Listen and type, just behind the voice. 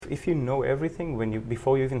If you know everything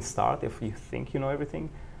before you even start, if you think you know everything,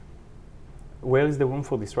 where is the room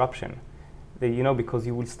for disruption? Because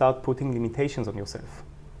you will start putting limitations on yourself.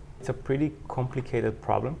 It's a pretty complicated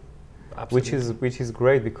problem, which is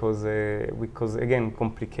great because again,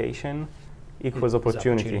 complication equals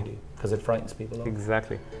opportunity. Because it frightens people off.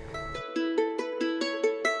 Exactly.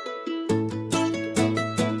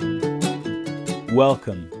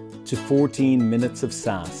 Welcome to 14 Minutes of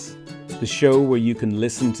SaaS, the show where you can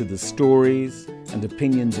listen to the stories and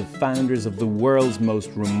opinions of founders of the world's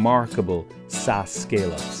most remarkable SaaS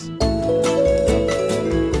scale-ups.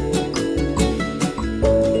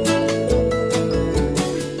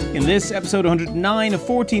 In this episode 109 of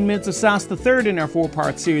 14 Minutes of SaaS, the third in our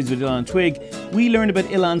four-part series with Ilan Twig, we learned about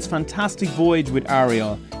Ilan's fantastic voyage with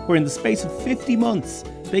Ariel, where in the space of 50 months,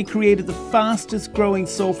 they created the fastest growing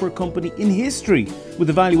software company in history with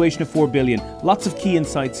a valuation of $4 billion. Lots of key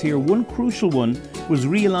insights here. One crucial one was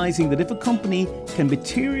realizing that if a company can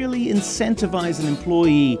materially incentivize an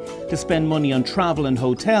employee to spend money on travel and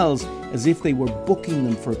hotels as if they were booking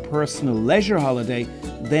them for a personal leisure holiday,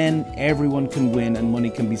 then everyone can win and money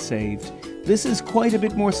can be saved. This is quite a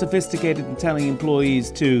bit more sophisticated than telling employees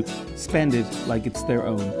to spend it like it's their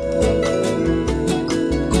own.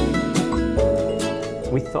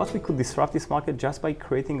 We thought we could disrupt this market just by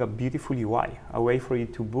creating a beautiful UI, a way for you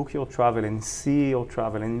to book your travel and see your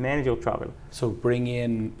travel and manage your travel. So bring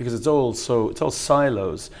in, because it's all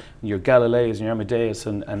silos, your Galileos and your Amadeus,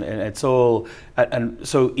 and it's all, and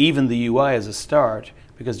so even the UI is a start,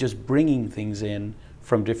 because just bringing things in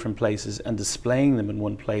from different places and displaying them in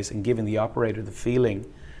one place and giving the operator the feeling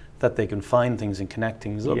that they can find things and connect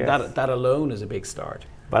things up, that alone is a big start.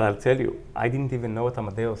 But I'll tell you, I didn't even know what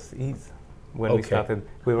Amadeus is. When we started,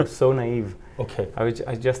 we were so naive. Okay.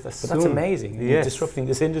 I just assumed. But that's amazing. Yes. You're disrupting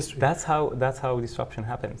this industry. That's how disruption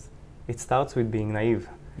happens. It starts with being naive.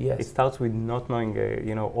 Yes. It starts with not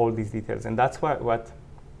knowing, all these details, and that's what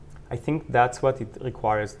I think. That's what it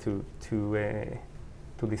requires to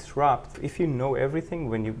disrupt. If you know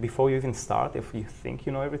everything before you even start, if you think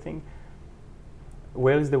you know everything,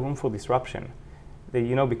 where is the room for disruption?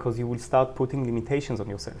 Because you will start putting limitations on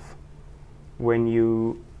yourself. When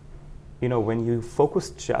you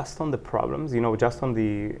focus just on the problems, just on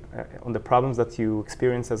the problems that you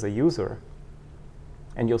experience as a user,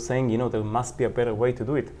 and you're saying, there must be a better way to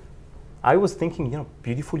do it. I was thinking,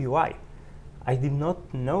 beautiful UI. I did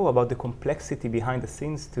not know about the complexity behind the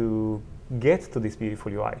scenes to get to this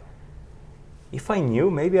beautiful UI. If I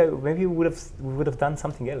knew, maybe we would have done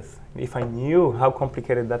something else. If I knew how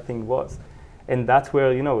complicated that thing was, and that's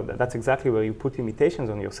where that's exactly where you put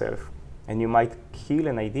limitations on yourself, and you might kill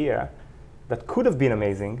an idea that could have been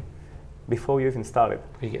amazing before you even started.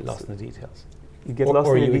 You get lost in the details. You get lost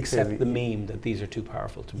in the details. Or you accept the meme that these are too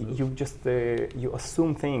powerful to move. You just you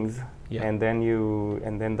assume things, and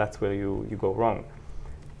then that's where you go wrong.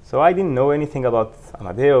 So I didn't know anything about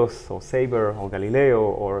Amadeus or Sabre or Galileo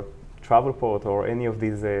or Travelport or any of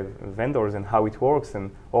these vendors and how it works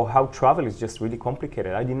or how travel is just really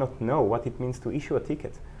complicated. I did not know what it means to issue a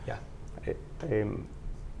ticket. Yeah.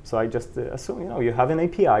 So I just assume, you have an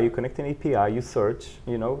API, you connect an API, you search,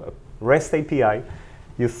 a REST API,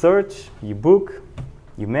 you search, you book,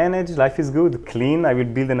 you manage, life is good, clean, I will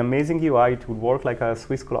build an amazing UI, it would work like a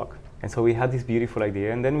Swiss clock. And so we had this beautiful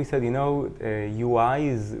idea, and then we said, UI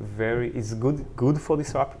is good for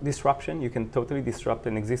disruption. You can totally disrupt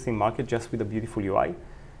an existing market just with a beautiful UI.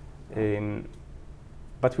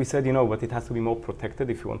 But we said, but it has to be more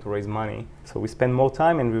protected if you want to raise money. So we spend more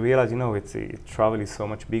time and we realize, travel is so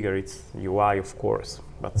much bigger. It's UI, of course,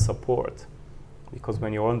 but support. Because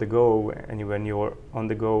when you're on the go and when you're on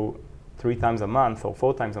the go 3 times a month or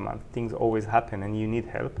 4 times a month, things always happen and you need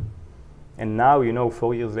help. And now,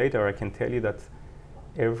 4 years later, I can tell you that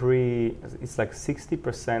it's like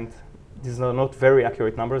 60%, these are not very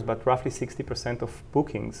accurate numbers, but roughly 60%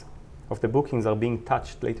 of the bookings are being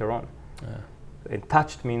touched later on. Yeah. And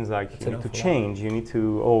touched means like you need to change, you need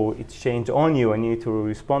to, it's changed on you and you need to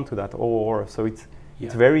respond to that, so it's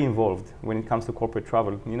very involved when it comes to corporate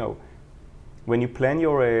travel. When you plan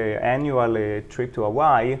your annual trip to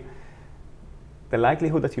Hawaii, the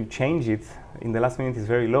likelihood that you'll change it in the last minute is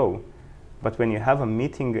very low. But when you have a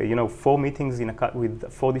meeting, 4 meetings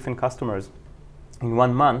with 4 different customers in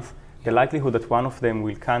 1 month, the likelihood that one of them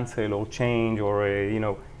will cancel or change or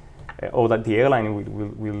or that the airline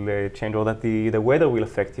will change, or that the weather will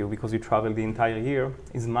affect you because you travel the entire year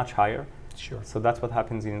is much higher. Sure. So that's what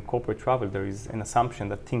happens in corporate travel. There is an assumption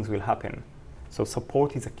that things will happen. So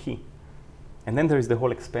support is a key. And then there is the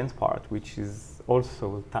whole expense part, which is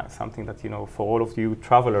also something that, for all of you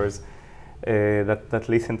travelers that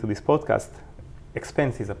listen to this podcast,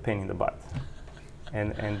 expense is a pain in the butt.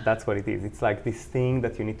 And that's what it is. It's like this thing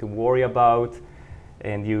that you need to worry about,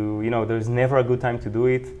 and you know, there's never a good time to do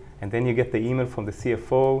it. And then you get the email from the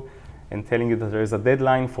CFO and telling you that there is a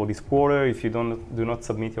deadline for this quarter. If you do not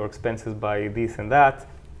submit your expenses by this and that,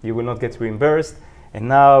 you will not get reimbursed. And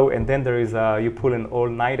then there is you pull an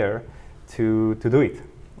all-nighter to do it.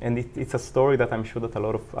 And it's a story that I'm sure that a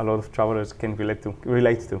lot of travelers can relate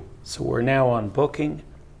to. So we're now on booking,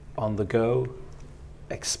 on the go,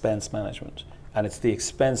 expense management. And it's the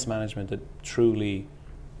expense management that truly,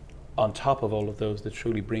 on top of all of those, that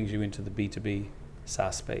truly brings you into the B2B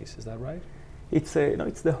SaaS space. Is that right? It's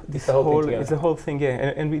the whole thing,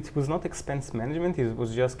 yeah. And it was not expense management. It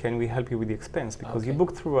was just, can we help you with the expense? Because you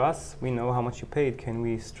booked through us, we know how much you paid. Can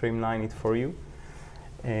we streamline it for you?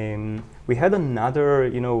 We had another,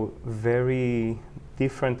 very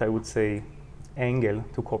different, I would say, angle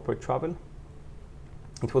to corporate travel.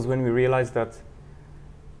 It was when we realized that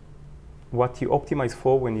what you optimize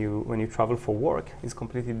for when you travel for work is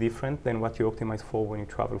completely different than what you optimize for when you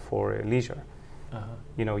travel for leisure.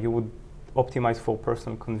 You would optimize for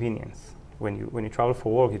personal convenience. When you travel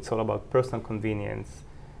for work, it's all about personal convenience.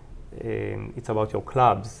 It's about your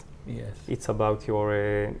clubs. Yes. It's about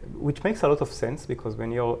your, which makes a lot of sense, because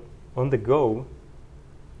when you're on the go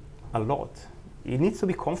a lot, it needs to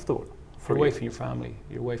be comfortable. You're away from your family.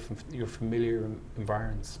 You're away from your familiar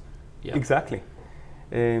environs. Yeah. Exactly.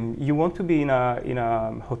 You want to be in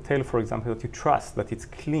a hotel, for example, that you trust, that it's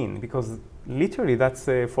clean, because literally that's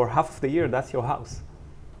for half of the year, that's your house.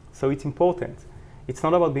 So it's important. It's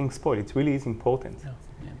not about being spoiled. It really is important. No.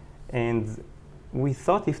 Yeah. And we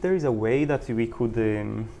thought if there is a way that we could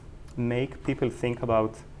make people think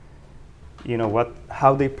about,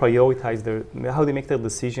 how they prioritize how they make their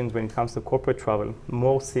decisions when it comes to corporate travel,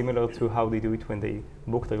 more similar to how they do it when they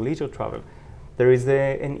book their leisure travel. There is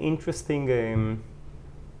an interesting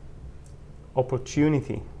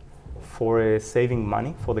opportunity for saving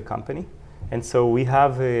money for the company. And so we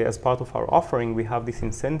have, as part of our offering, we have this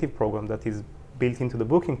incentive program that is built into the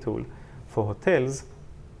booking tool for hotels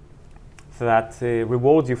that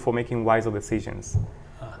rewards you for making wiser decisions.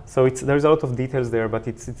 So there's a lot of details there, but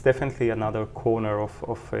it's definitely another corner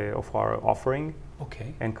of our offering.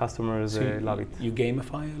 Okay. And customers love it. You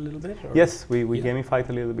gamify a little bit? Or? Yes, we gamify it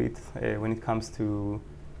a little bit when it comes to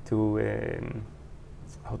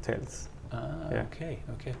hotels. Okay.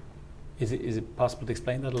 Is it possible to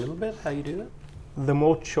explain that a little bit, how you do that? The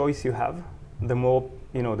more choice you have, the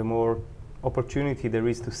more opportunity there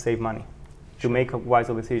is to save money, to make a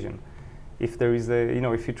wiser decision. If there is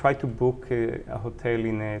if you try to book a hotel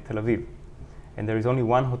in Tel Aviv, and there is only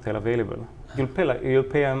one hotel available, you'll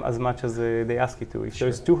pay as much as they ask you to. If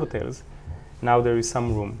there's 2 hotels, now there is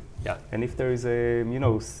some room. Yeah. And if there is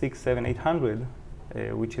 6, 7, 800,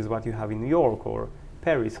 which is what you have in New York or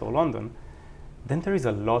Paris or London, then there is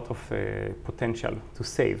a lot of potential to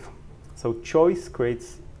save. So choice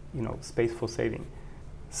creates, space for saving.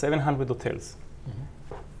 700 hotels.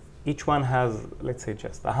 Mm-hmm. Each one has, let's say,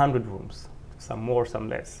 just 100 rooms, some more, some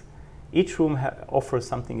less. Each room offers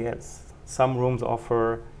something else. Some rooms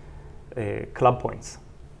offer club points.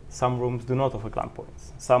 Some rooms do not offer club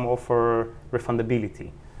points. Some offer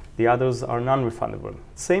refundability. The others are non-refundable.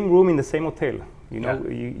 Same room in the same hotel.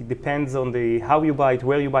 It depends on how you buy it,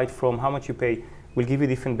 where you buy it from, how much you pay, will give you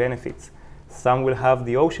different benefits. Some will have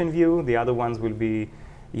the ocean view, the other ones will be,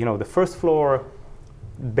 the first floor,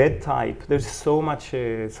 bed type. There's so much.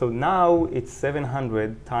 So now it's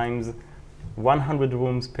 700 times 100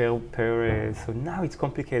 rooms per. So now it's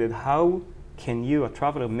complicated. How can you, a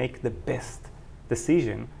traveler, make the best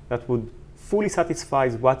decision that would fully satisfy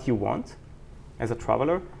what you want as a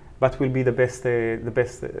traveler, but will be the best,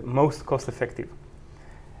 most cost-effective?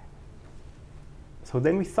 So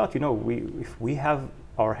then we thought, if we have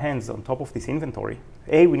our hands on top of this inventory,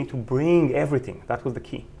 A, we need to bring everything. That was the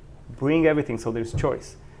key. Bring everything so there's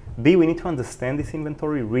choice. B, we need to understand this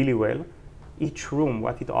inventory really well, each room,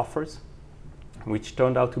 what it offers, which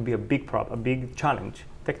turned out to be a big challenge,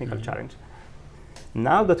 technical challenge.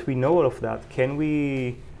 Now that we know all of that, can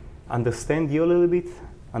we understand you a little bit,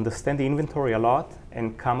 understand the inventory a lot,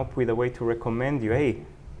 and come up with a way to recommend you, hey,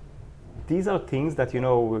 these are things that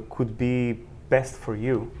could be best for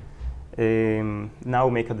you. Now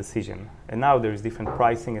make a decision. And now there is different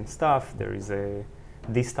pricing and stuff. There is a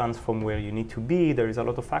distance from where you need to be. There is a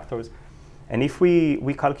lot of factors. And if we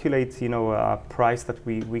calculate, a price that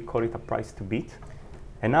we call it a price to beat.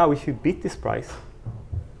 And now if you beat this price,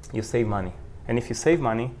 you save money. And if you save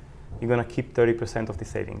money, you're going to keep 30% of the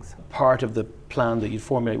savings. Part of the plan that you'd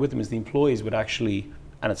formulate with them is the employees would actually,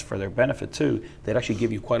 and it's for their benefit too, they'd actually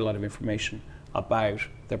give you quite a lot of information about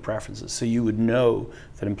their preferences. So you would know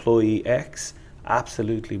that employee X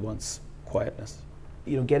absolutely wants quietness.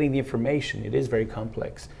 You know, getting the information, it is very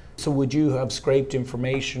complex. So would you have scraped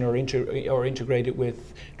information or integrated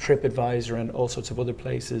with TripAdvisor and all sorts of other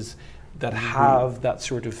places that have that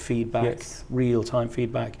sort of feedback, Yes. real-time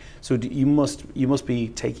feedback? So you must be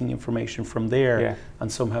taking information from there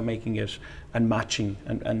and somehow making it and matching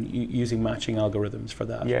and using matching algorithms for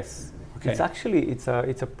that. Yes. Okay. It's actually it's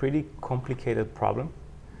a pretty complicated problem,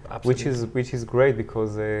 Absolutely. which is great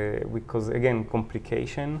because again,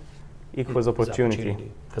 complication equals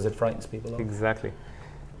opportunity. Because it frightens people off. Exactly.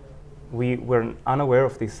 We were unaware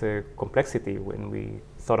of this complexity when we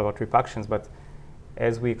thought about TripActions, but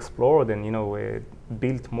as we explored and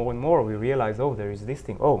built more and more, we realized, oh, there is this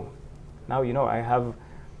thing. Oh, now I have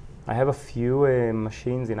a few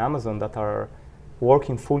machines in Amazon that are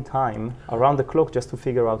working full time around the clock just to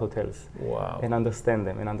figure out hotels. Wow. And understand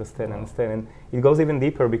them and understand. And it goes even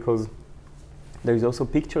deeper because there is also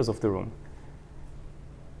pictures of the room.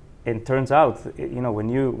 And turns out, when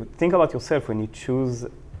you think about yourself, when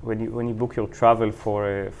you book your travel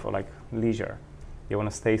for like leisure, you want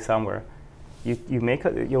to stay somewhere, you make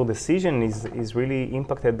your decision is really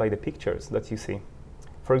impacted by the pictures that you see.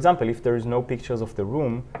 For example, if there is no pictures of the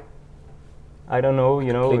room, I don't know,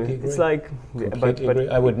 it's like, but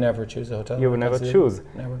I would never choose a hotel. You would never choose.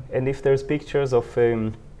 Never. And if there's pictures of,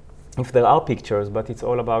 if there are pictures, but it's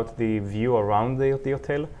all about the view around the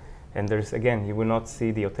hotel, and there's, again, you will not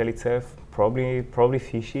see the hotel itself, probably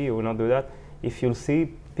fishy, you will not do that. If you'll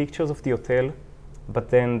see pictures of the hotel, but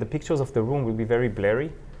then the pictures of the room will be very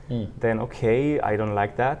blurry, then okay, I don't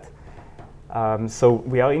like that. So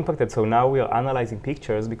we are impacted. So now we are analyzing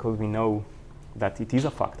pictures because we know that it is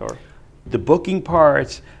a factor. The booking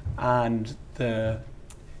part and the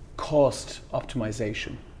cost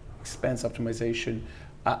optimization, expense optimization,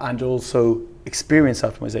 and also experience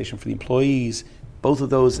optimization for the employees, both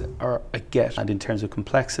of those are a get. And in terms of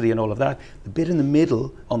complexity and all of that, the bit in the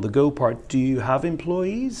middle on the go part, do you have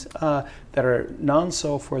employees that are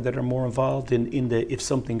non-software that are more involved in the if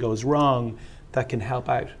something goes wrong that can help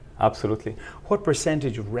out? Absolutely. What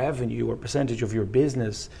percentage of revenue or percentage of your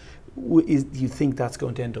business do you think that's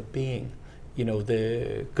going to end up being?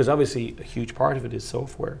 Because obviously a huge part of it is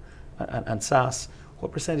software and SaaS.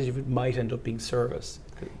 What percentage of it might end up being service?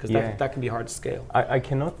 Because that can be hard to scale. I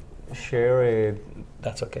cannot share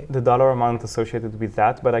that's okay. the dollar amount associated with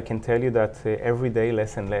that, but I can tell you that every day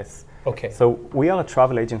less and less. Okay. So we are a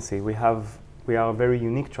travel agency. We are a very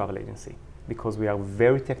unique travel agency because we are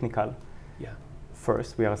very technical. Yeah.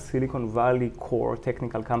 First, we are a Silicon Valley core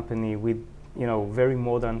technical company with very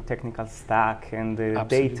modern technical stack and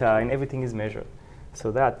data and everything is measured.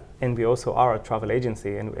 So and we also are a travel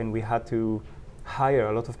agency and we had to hire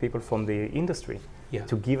a lot of people from the industry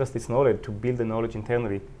to give us this knowledge, to build the knowledge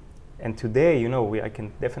internally. And today, I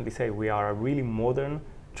can definitely say we are a really modern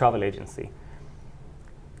travel agency.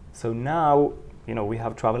 So now, we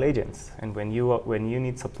have travel agents, and when you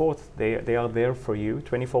need support, they are there for you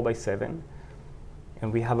 24/7.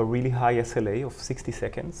 And we have a really high SLA of 60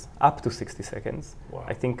 seconds, up to 60 seconds. Wow.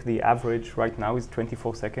 I think the average right now is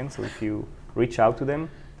 24 seconds. So if you reach out to them,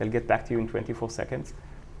 they'll get back to you in 24 seconds.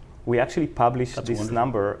 We actually publish this wonderful.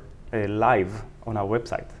 number live on our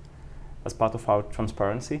website as part of our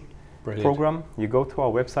transparency program. You go to our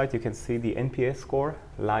website, you can see the NPS score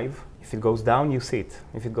live. If it goes down, you see it.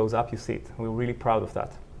 If it goes up, you see it. We're really proud of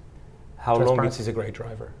that. Transparency is a great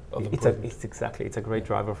driver of improvement. It's a great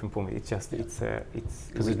driver of improvement.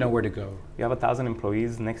 Because there's nowhere to go. You have 1,000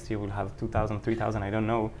 employees. Next year we'll have 2,000, 3,000. I don't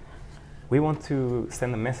know. We want to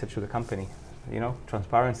send a message to the company.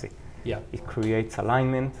 Transparency. Yeah. It creates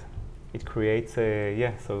alignment. It creates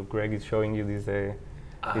So Greg is showing you these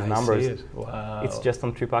numbers. See it. Wow. It's just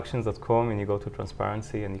on tripactions.com, and you go to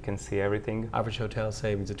transparency, and you can see everything. Average hotel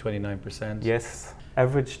savings at 29%. Yes.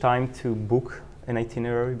 Average time to book an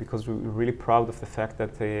itinerary, because we're really proud of the fact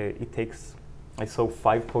that it takes, I saw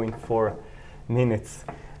 5.4 minutes.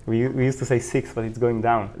 We used to say 6, but it's going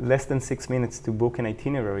down. Less than 6 minutes to book an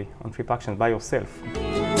itinerary on TripActions by yourself.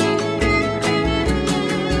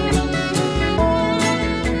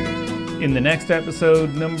 In the next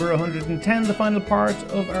episode, number 110, the final part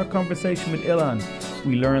of our conversation with Ilan,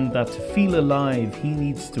 we learned that to feel alive, he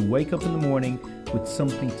needs to wake up in the morning with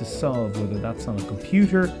something to solve, whether that's on a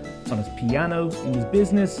computer, on his piano, in his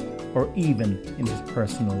business, or even in his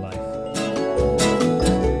personal life.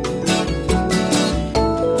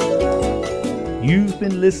 You've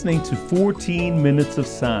been listening to 14 Minutes of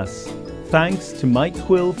SaaS. Thanks to Mike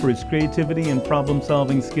Quill for his creativity and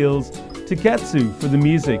problem-solving skills, to Ketsu for the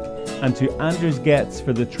music, and to Anders Getz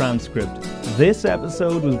for the transcript. This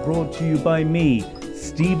episode was brought to you by me,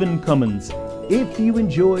 Stephen Cummins. If you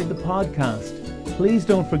enjoyed the podcast, please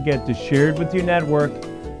don't forget to share it with your network,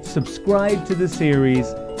 subscribe to the series,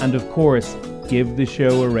 and of course, give the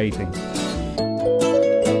show a rating.